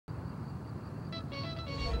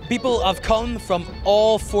People have come from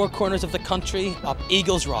all four corners of the country up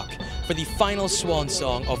Eagles Rock for the final swan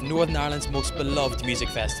song of Northern Ireland's most beloved music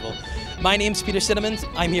festival. My name's Peter Cinnamon.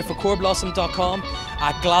 I'm here for Chordblossom.com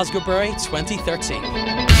at Glasgowbury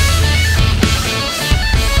 2013.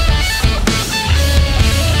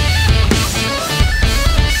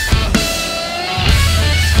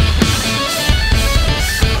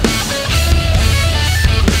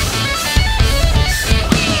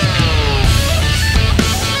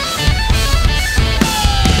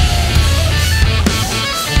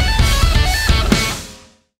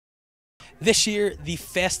 This year, the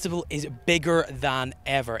festival is bigger than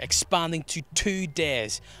ever, expanding to 2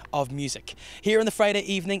 days of music. Here on the Friday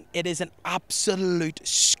evening, it is an absolute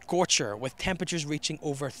scorcher with temperatures reaching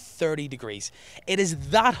over 30 degrees. It is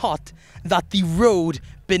that hot that the road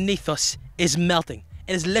beneath us is melting.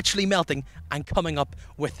 It is literally melting and coming up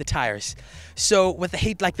with the tyres. So with the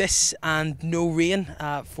heat like this and no rain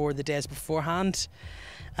for the days beforehand,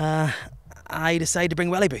 I decided to bring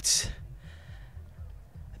welly boots.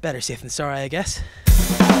 Better safe than sorry, I guess.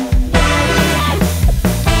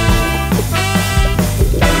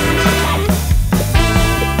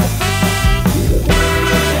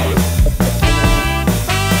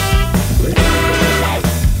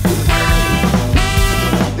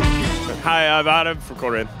 Hi, I'm Adam from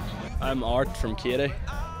Conquerors. I'm Art from Katie.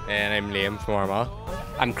 And I'm Liam from Armagh.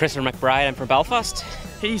 I'm Christopher McBride, I'm from Belfast.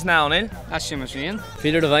 He's now in. That's Seamus Rain.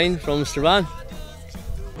 Peter Devine from Strabane.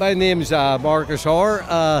 My name's Marcus Orr.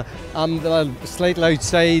 I'm slightly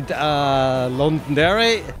outside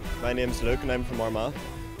Londonderry. My name's Luke and I'm from Armagh.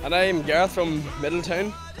 And I'm Gareth from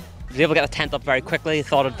Middletown. I was able to get the tent up very quickly.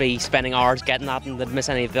 Thought it'd be spending hours getting that and didn't miss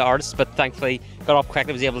any of the artists, but thankfully got up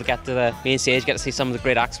quickly, was able to get to the main stage, get to see some of the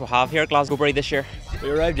great acts we'll have here at Glasgowbury this year. We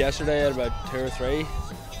arrived yesterday at about 2 or 3.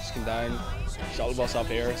 Just came down, shuttle bus up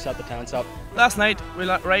here, set the tents up. Last night we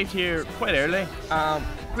arrived here quite early.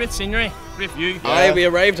 Great scenery, great view. Aye, we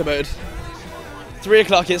arrived about 3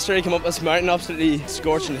 o'clock yesterday, came up this mountain, absolutely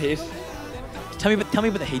scorching heat. Tell me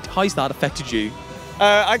about the heat. How's that affected you?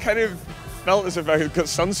 I kind of felt as if I got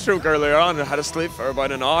sunstroke earlier on and had to sleep for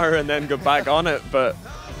about an hour and then got back on it, but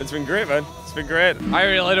it's been great, man. It's been great. I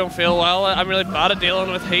really don't feel well. I'm really bad at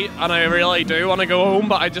dealing with heat and I really do want to go home,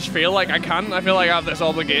 but I just feel like I can't. I feel like I have this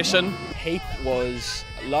obligation. Heat was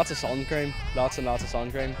lots of sun cream, lots and lots of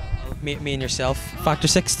sun cream. Me and yourself, factor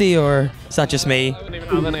 60, or is that just me? I don't even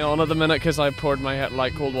have any on at the minute because I poured my head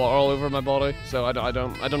like cold water all over my body, so I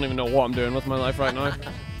don't even know what I'm doing with my life right now.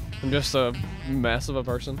 I'm just a mess of a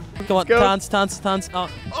person. Come on, tans.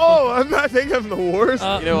 I think I'm the worst.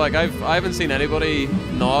 You know, like I haven't seen anybody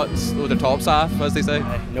not with their tops off, as they say.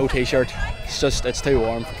 No t-shirt, it's too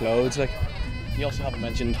warm for clothes. Like, you also haven't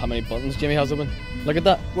mentioned how many buttons Jimmy has open. Look at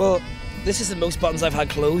that. Well, this is the most buttons I've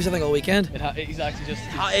had closed, I think, all weekend. He's actually just...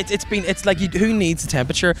 It's like, who needs the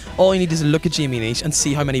temperature? All you need is to look at Jamie Niche and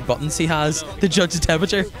see how many buttons he has to judge the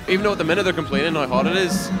temperature. Even though at the minute they're complaining how hot it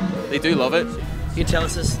is, they do love it. You can tell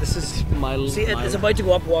us this is mild. See, it's about to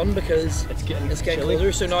go up one because it's getting chilly.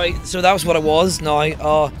 Colder. So that was what it was. Now,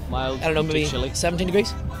 mild, I don't know, maybe chilly. 17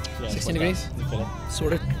 degrees, Yeah, 16 degrees,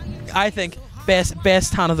 sort of. I think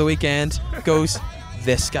best tan of the weekend goes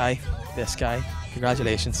this guy.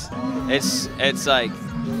 Congratulations. It's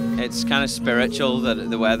kind of spiritual that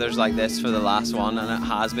the weather's like this for the last one, and it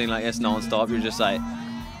has been like this non-stop. You're just like,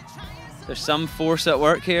 there's some force at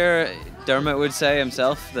work here. Dermot would say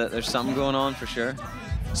himself that there's something going on for sure.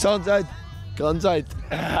 Sun's out, guns out.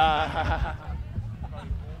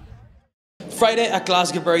 Friday at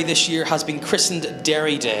Glasgowbury this year has been christened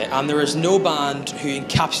Derry Day, and there is no band who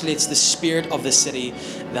encapsulates the spirit of the city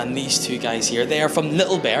than these two guys here. They are from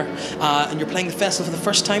Little Bear, and you're playing the festival for the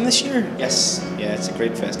first time this year? Yes, yeah, it's a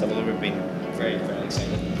great festival. We've been very, very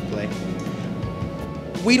excited to play.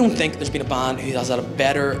 We don't think there's been a band who has had a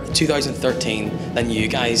better 2013 than you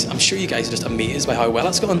guys. I'm sure you guys are just amazed by how well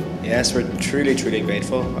it's gone. Yes, we're truly, truly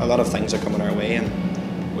grateful. A lot of things are coming our way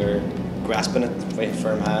and we're grasping it with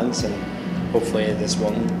firm hands, and hopefully this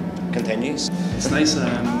one continues. It's nice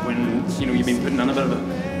when you've been putting in a bit of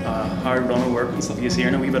a hard run of work and stuff, you see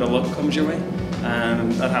and a wee bit of luck comes your way,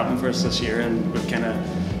 and that happened for us this year, and we've kind of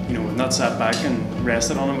we've not sat back and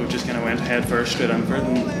rested on it. We've just kind of went head first straight in for it,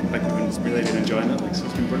 and like we've really been enjoying it. Like, so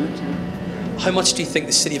it's been brilliant. How much do you think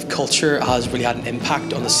the City of Culture has really had an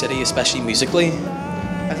impact on the city, especially musically?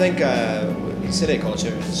 I think City of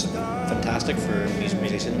Culture is fantastic for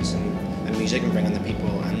musicians and music, and bringing the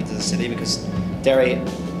people into the city, because Derry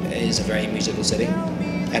is a very musical city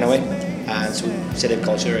anyway, and so City of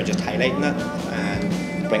Culture are just highlighting that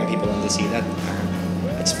and bringing people in to see that.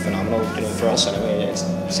 it's phenomenal. You know, for us anyway, it's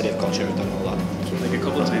City of Culture. We've done a lot. Like a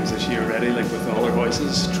couple of times this year already, like with all our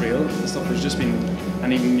voices, Trail and stuff, there's just been,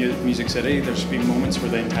 and even Music City, there's been moments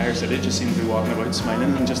where the entire city just seems to be walking about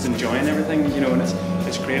smiling and just enjoying everything, you know, and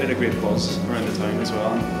it's created a great buzz around the town as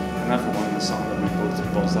well, and that for one, the song that we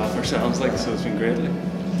both buzzed off ourselves, like, so it's been great.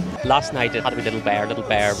 Like. Last night it had to be Little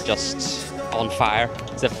Bear were just on fire.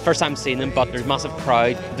 It's the first time seeing them, but there's a massive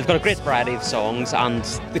crowd. They've got a great variety of songs, and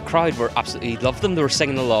the crowd were absolutely loved them. They were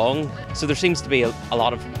singing along, so there seems to be a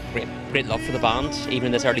lot of great love for the band, even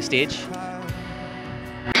in this early stage.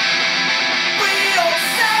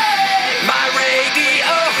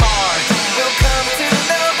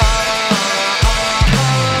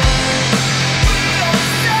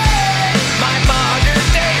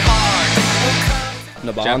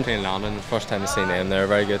 Jetplane Landing, the first time I've seen them, they're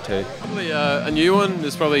very good too. Probably a new one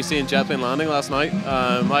is probably seeing Jetplane Landing last night.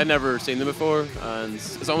 I'd never seen them before, and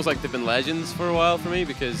it's almost like they've been legends for a while for me,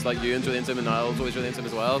 because like Ewan's really into them and Niall's always really into them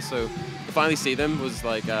as well. So to finally see them was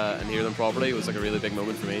like and hear them properly was like a really big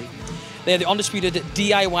moment for me. They're the undisputed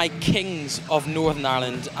DIY kings of Northern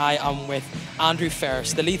Ireland. I am with Andrew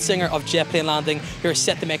Ferris, the lead singer of Jetplane Landing, who are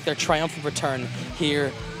set to make their triumphant return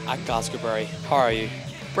here at Glasgowbury. How are you?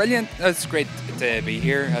 Brilliant. It's great to be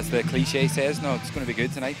here, as the cliche says. No, it's going to be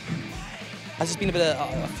good tonight. Has it been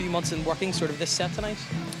a few months in working sort of this set tonight?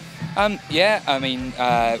 Yeah, I mean,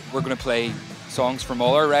 we're going to play songs from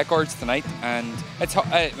all our records tonight, and it's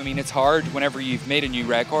hard whenever you've made a new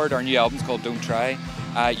record. Our new album's called Don't Try.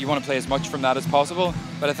 You want to play as much from that as possible,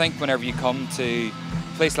 but I think whenever you come to a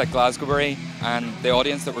place like Glasgowbury and the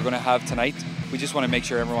audience that we're going to have tonight, we just want to make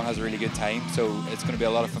sure everyone has a really good time, so it's going to be a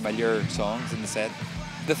lot of familiar songs in the set.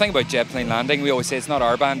 The thing about Jetplane Landing, we always say it's not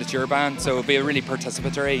our band, it's your band, so it'll be a really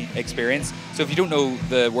participatory experience. So if you don't know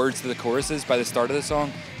the words to the choruses by the start of the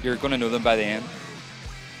song, you're going to know them by the end.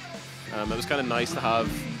 It was kind of nice to have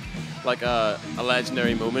like a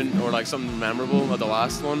legendary moment or like something memorable at the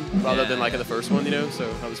last one rather than like at the first one, you know, so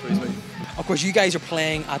that was pretty sweet. Of course, you guys are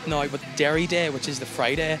playing at now with Derry Day, which is the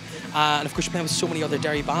Friday, and of course you're playing with so many other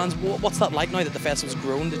Derry bands. What's that like now that the festival's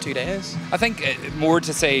grown to 2 days? I think more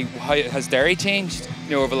to say, how has Derry changed,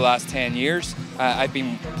 you know, over the last 10 years. I've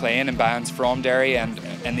been playing in bands from Derry and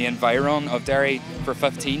in the environ of Derry for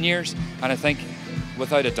 15 years, and I think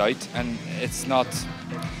without a doubt, and it's not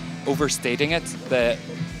overstating it, the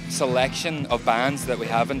selection of bands that we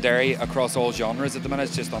have in Derry across all genres at the minute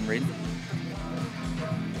is just unreal.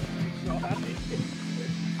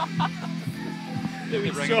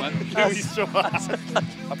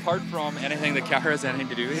 Apart from anything that Cara has anything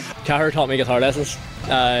to do with. Cara taught me guitar lessons,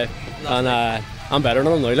 and I'm better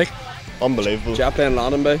than him now. Like, unbelievable. Jetplane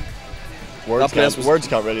Landing, boy. Words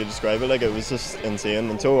can't really describe it. Like, it was just insane.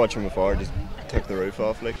 Until watching before, it just took the roof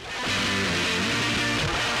off. Like.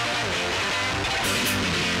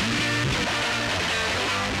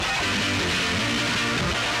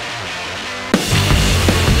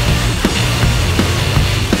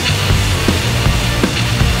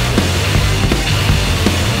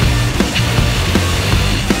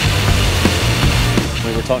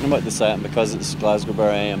 Talking about the set, and because it's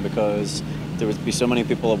Glasgowbury and because there would be so many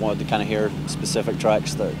people that wanted to kind of hear specific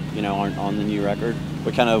tracks that, you know, aren't on the new record,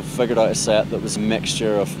 we kind of figured out a set that was a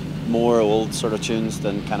mixture of more old sort of tunes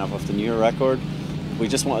than kind of the newer record. We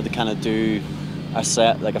just wanted to kind of do a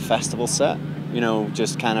set like a festival set, you know,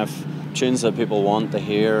 just kind of tunes that people want to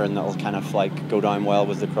hear and that'll kind of like go down well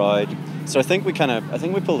with the crowd. So I think we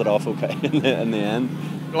pulled it off okay in the end.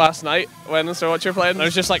 Last night when I started watching playing, I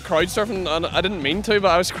was just like crowd surfing, and I didn't mean to,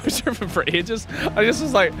 but I was crowd surfing for ages. I just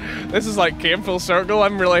was like, this is like came full circle.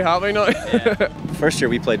 I'm really happy now. The first year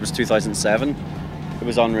we played was 2007. It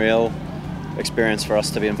was unreal experience for us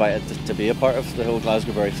to be invited to be a part of the whole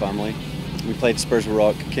Glasgowbury family. We played Spurs with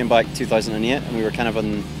Rock, came back 2008, and we were kind of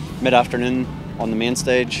in mid-afternoon on the main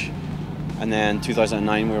stage. And then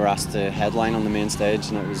 2009 we were asked to headline on the main stage,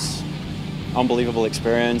 and it was unbelievable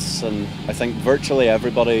experience, and I think virtually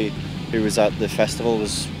everybody who was at the festival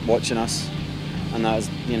was watching us, and that is,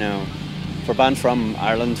 you know, for a band from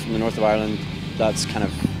Ireland, from the north of Ireland, that's kind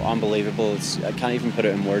of unbelievable. I can't even put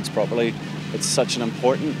it in words properly. It's such an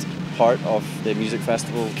important part of the music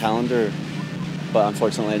festival calendar, but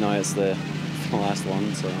unfortunately now it's the last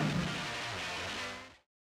one, so.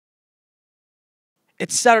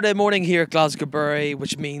 It's Saturday morning here at Glasgowbury,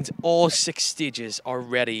 which means all 6 stages are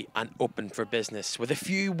ready and open for business, with a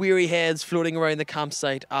few weary heads floating around the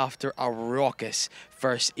campsite after a raucous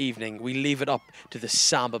first evening. We leave it up to the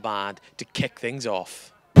Samba Band to kick things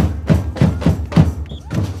off.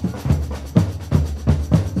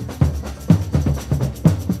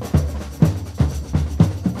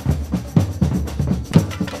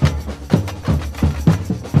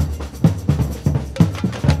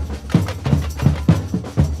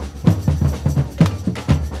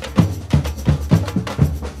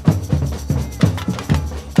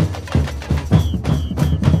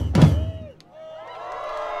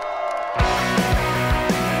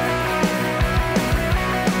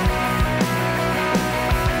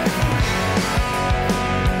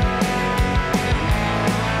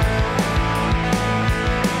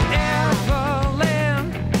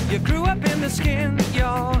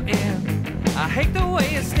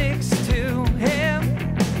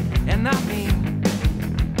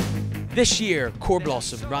 This year,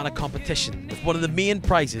 Chordblossom ran a competition with one of the main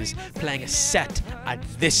prizes playing a set at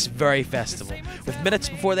this very festival. With minutes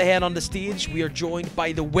before they head on the stage, we are joined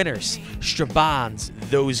by the winners, Straban's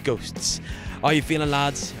Those Ghosts. How are you feeling,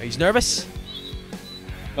 lads? Are you nervous?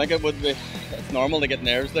 I think it would be. It's normal to get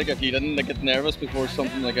nerves. Like if you didn't get nervous before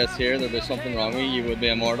something like this here, there'd be something wrong with you. You would be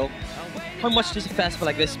immortal. How much does a festival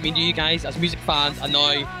like this mean to you guys as music fans and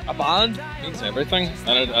now a band? It means everything,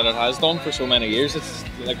 and it has done for so many years. It's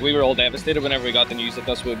like we were all devastated whenever we got the news that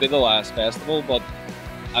this would be the last festival. But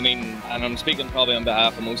I mean, and I'm speaking probably on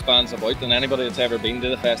behalf of most bands about and anybody that's ever been to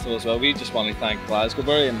the festival as well. We just want to thank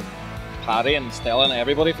Glasgowbury and Paddy and Stella and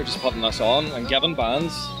everybody for just putting us on and giving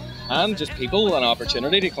bands and just people an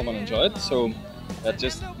opportunity to come and enjoy it. So it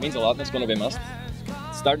just means a lot, and it's going to be missed.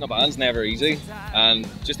 Starting a band's never easy, and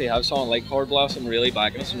just to have someone like Chordblossom really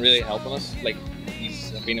backing us and really helping us, like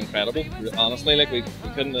he's been incredible. Honestly, like we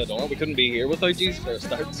couldn't have done it. We couldn't be here without you for a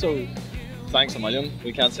start. So thanks a million.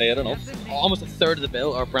 We can't say it enough. Almost a third of the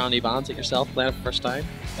bill are brand new bands like yourself playing for the first time.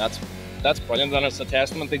 That's brilliant, and it's a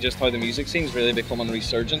testament to just how the music scene's really becoming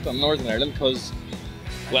resurgent in Northern Ireland. Because,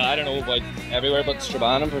 well, I don't know about everywhere, but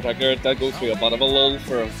Straban in particular, it did go through a bit of a lull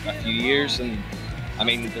for a few years, and I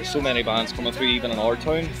mean, there's so many bands coming through even in our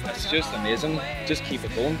town. It's just amazing. Just keep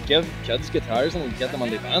it going. Give kids guitars and get them on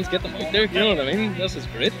the bands, get them out there. You know what I mean? This is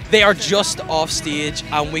great. They are just off stage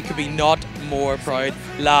and we could be not more proud.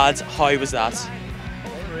 Lads, how was that?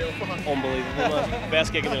 Unbelievable, man.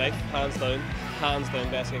 Best gig of my life, hands down. Hands down,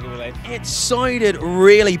 best gig of my life. It sounded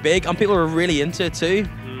really big and people were really into it too.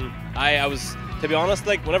 I was, to be honest,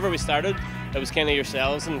 like whenever we started, it was kind of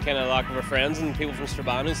yourselves and kind of a lot of our friends and people from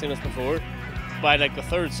Straban who'd seen us before. By like the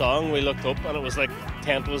third song, we looked up and it was like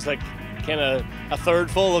tent was like kind of a third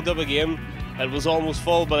full. Looked up again, it was almost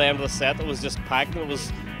full by the end of the set. It was just packed, and it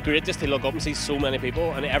was great just to look up and see so many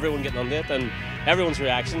people and everyone getting on it and everyone's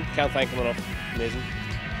reaction. Can't thank them enough. Amazing.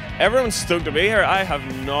 Everyone's stoked to be here. I have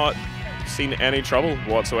not seen any trouble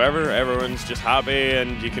whatsoever. Everyone's just happy,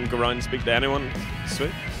 and you can go around and speak to anyone. Sweet.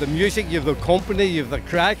 The music, you have the company, you have the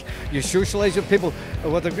crack, you socialise with people.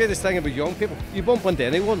 And what the greatest thing about young people, you bump into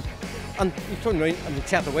anyone and you turn around and they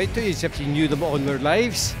chat away to you as if you knew them all in their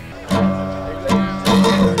lives.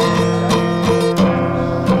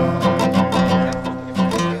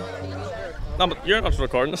 No, but you're not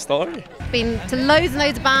recording the story. Been to loads and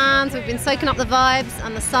loads of bands, we've been soaking up the vibes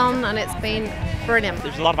and the sun, and it's been brilliant.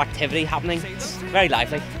 There's a lot of activity happening. It's very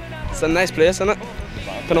lively. It's a nice place, isn't it?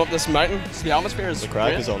 Been up this mountain. The atmosphere is the crack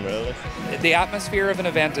great. Is unreal. The atmosphere of an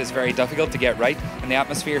event is very difficult to get right, and the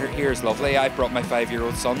atmosphere here is lovely. I brought my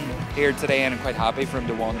 5-year-old son here today, and I'm quite happy for him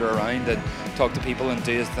to wander around and talk to people and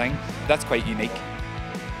do his thing. That's quite unique.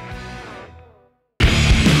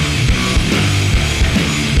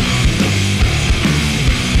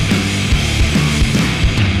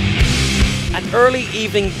 An early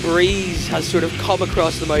evening breeze has sort of come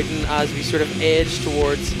across the mountain as we sort of edge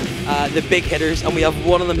towards the big hitters, and we have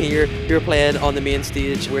one of them here who are playing on the main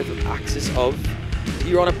stage with Axis of.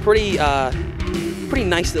 You're on a pretty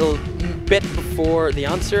nice little bit before the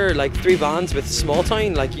answer, like 3 bands with Small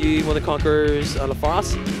Town, like you, one of the Conquerors, and Afar.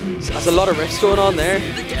 So that's a lot of riffs going on there.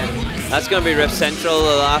 That's going to be Riff Central,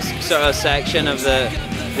 the last sort of section of the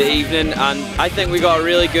evening, and I think we got a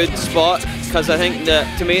really good spot. Because I think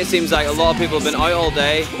that, to me, it seems like a lot of people have been out all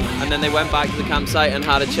day and then they went back to the campsite and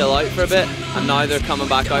had a chill out for a bit, and now they're coming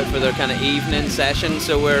back out for their kind of evening session,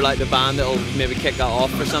 so we're like the band that'll maybe kick that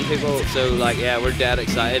off for some people. So like, yeah, we're dead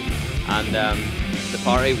excited, and the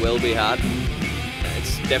party will be had.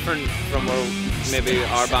 It's different from where maybe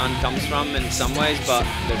our band comes from in some ways, but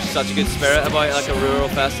there's such a good spirit about like a rural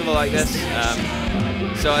festival like this.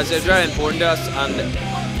 So it's very important to us, and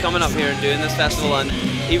coming up here and doing this festival, and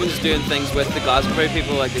even just doing things with the Glasgowbury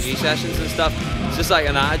people, like the G sessions and stuff, it's just like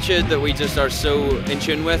an attitude that we just are so in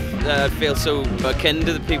tune with. Feel so akin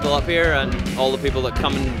to the people up here, and all the people that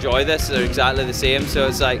come and enjoy this are exactly the same. So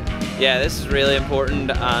it's like, yeah, this is really important,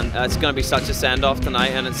 and it's going to be such a send-off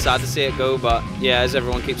tonight, and it's sad to see it go, but yeah, as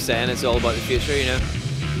everyone keeps saying, it's all about the future, you know.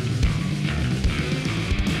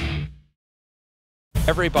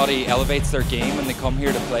 Everybody elevates their game when they come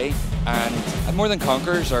here to play, and More Than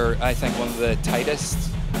Conquerors are, I think, one of the tightest,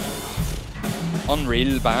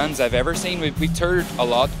 unreal bands I've ever seen. We've toured a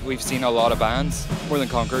lot, we've seen a lot of bands. More Than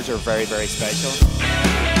Conquerors are very, very special.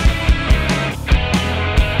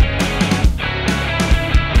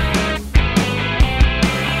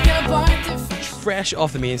 Fresh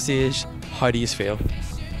off the main stage, how do you feel?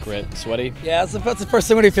 Great, sweaty. Yeah, that's the first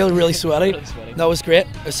thing when you feel really sweaty. That was great.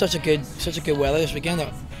 It was such a good weather this weekend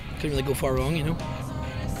that couldn't really go far wrong, you know.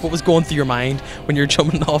 What was going through your mind when you were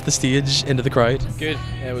jumping off the stage into the crowd? Good.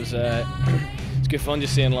 It was it's good fun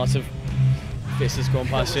just seeing lots of faces going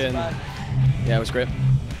past you, and yeah, it was great.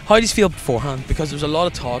 How did you feel beforehand? Because there was a lot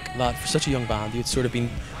of talk that for such a young band, you'd sort of been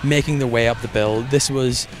making their way up the bill. This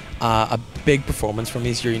was a big performance from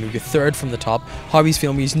you. You're third from the top. How were you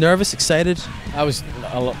feeling? Were you nervous, excited? I was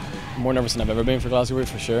a lot more nervous than I've ever been for Glasgowbury,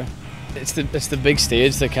 for sure. It's the big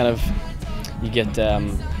stage that kind of you get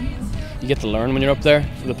to learn when you're up there.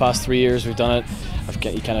 For the past 3 years we've done it.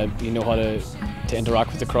 You know how to interact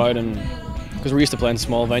with the crowd, and because we're used to playing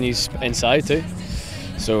small venues inside too.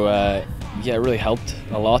 So yeah, it really helped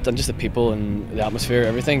a lot, and just the people and the atmosphere,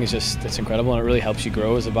 everything is it's incredible, and it really helps you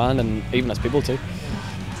grow as a band and even as people too.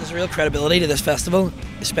 There's a real credibility to this festival,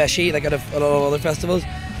 especially like at a lot of other festivals,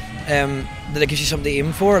 that it gives you something to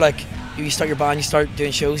aim for. Like you start your band, you start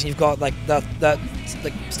doing shows, and you've got like that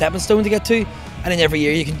like stepping stone to get to, and then every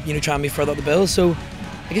year you can try and be further up the bill. So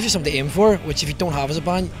it gives you something to aim for, which if you don't have as a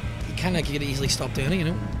band, you kind of could easily stop doing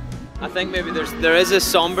it. I think maybe there is a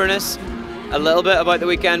somberness a little bit about the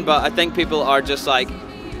weekend, but I think people are just like,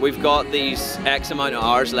 we've got these X amount of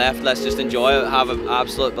hours left, let's just enjoy it, have an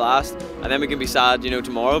absolute blast, and then we can be sad,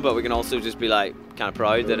 tomorrow, but we can also just be like kind of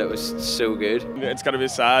proud that it was so good. It's gonna be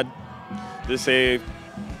sad to see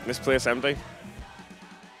this place empty.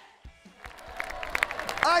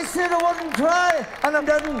 I said I wouldn't cry, and I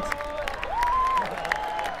didn't.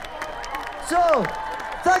 So,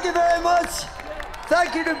 thank you very much.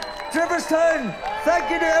 Thank you to Triverstown.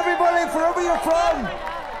 Thank you to everybody, wherever you're from.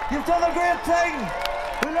 You've done a great thing.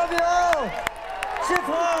 We love you all. Safe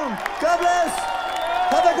home. God bless.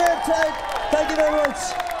 Have a great time. Thank you very much.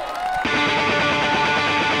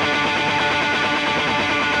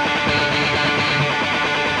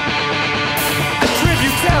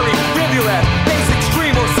 Tributary, rivulet, basic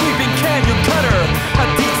stream or sweeping canyon cutter. A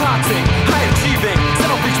detoxing, high-achieving,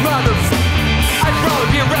 selfish mothers. I'd rather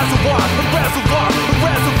be a reservoir, and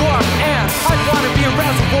I'd want to be a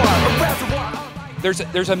reservoir.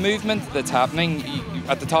 There's a movement that's happening.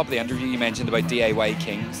 At the top of the interview, you mentioned about DIY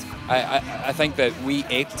Kings. I think that we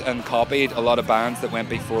aped and copied a lot of bands that went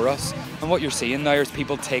before us, and what you're seeing now is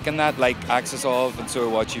people taking that, like Axis of and So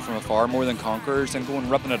I Watch You From Afar, More Than Conquerors, and going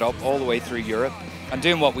ripping it up all the way through Europe and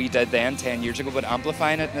doing what we did then 10 years ago, but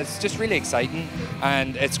amplifying it, and it's just really exciting,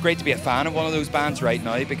 and it's great to be a fan of one of those bands right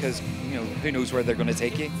now, because who knows where they're going to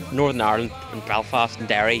take you. Northern Ireland and Belfast and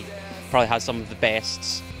Derry probably has some of the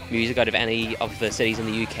best music out of any of the cities in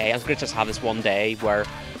the UK, and it's great to just have this one day where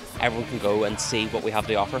everyone can go and see what we have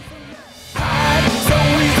to offer.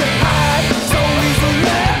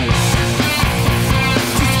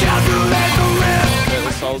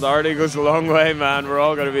 Solidarity goes a long way, man. We're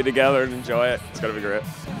all going to be together and enjoy it. It's going to be great.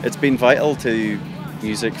 It's been vital to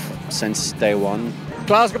music since day one.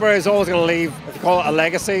 Glasgowbury is always going to leave, if you call it, a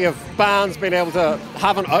legacy of bands being able to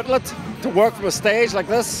have an outlet to work from a stage like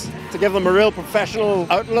this, to give them a real professional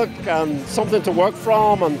outlook and something to work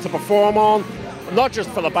from and to perform on. Not just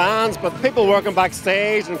for the bands, but people working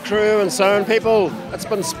backstage and crew and sound people. It's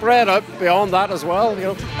been spread out beyond that as well.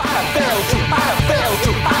 I failed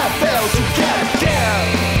you, get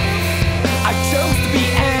again. I chose to be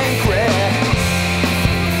angry,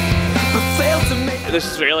 but failed to make.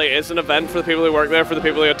 This really is an event for the people who work there, for the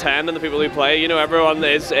people who attend and the people who play. Everyone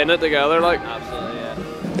is in it together. Absolutely, yeah.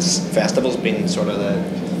 This festival's been sort of the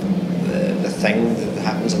thing that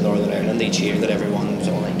happens in Northern Ireland each year that everyone's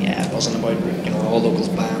all like, yeah, buzzing about. All local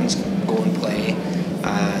bands go and play,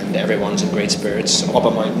 and everyone's in great spirits up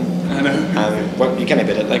a mountain. I know. Well, you can't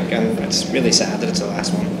beat it, and it's really sad that it's the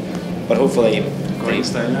last one. But hopefully, go in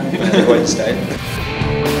style now. Go in style.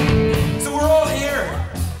 So we're all here,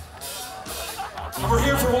 and we're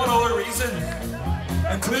here for one other reason,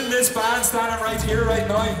 including this band standing right here, right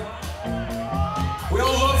now. We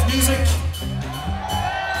all love music.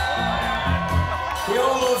 We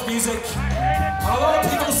all love music. And a lot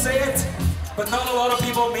of people say it, but not a lot of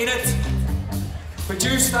people mean it. But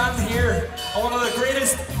you stand here on one of the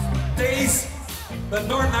greatest days that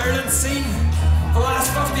Northern Ireland's seen the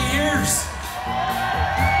last 50 years.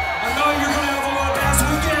 And now you're going to have one of the best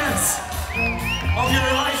weekends of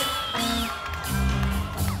your life.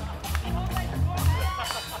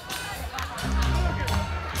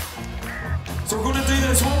 So we're going to do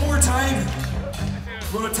this one more time.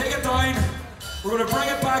 We're going to take it down, we're going to bring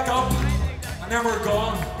it back up, and then we're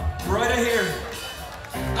gone. We're out of here.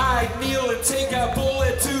 I'd kneel and take a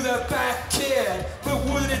bullet to the back, kid, but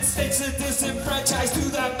wooden sticks to disenfranchise to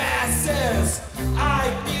the masses.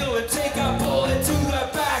 I'd kneel and take a bullet to the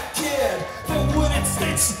back, kid, but wooden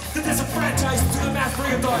sticks to disenfranchise to the mass.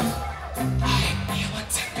 Bring it down. I'd kneel and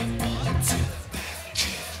take a bullet to the back,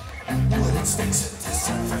 kid, wooden sticks to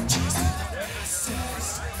disenfranchise to the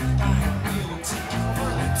masses. I'd kneel and take a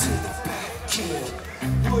bullet to the back, kid,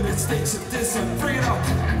 wooden stakes of this and bring it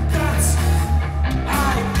up.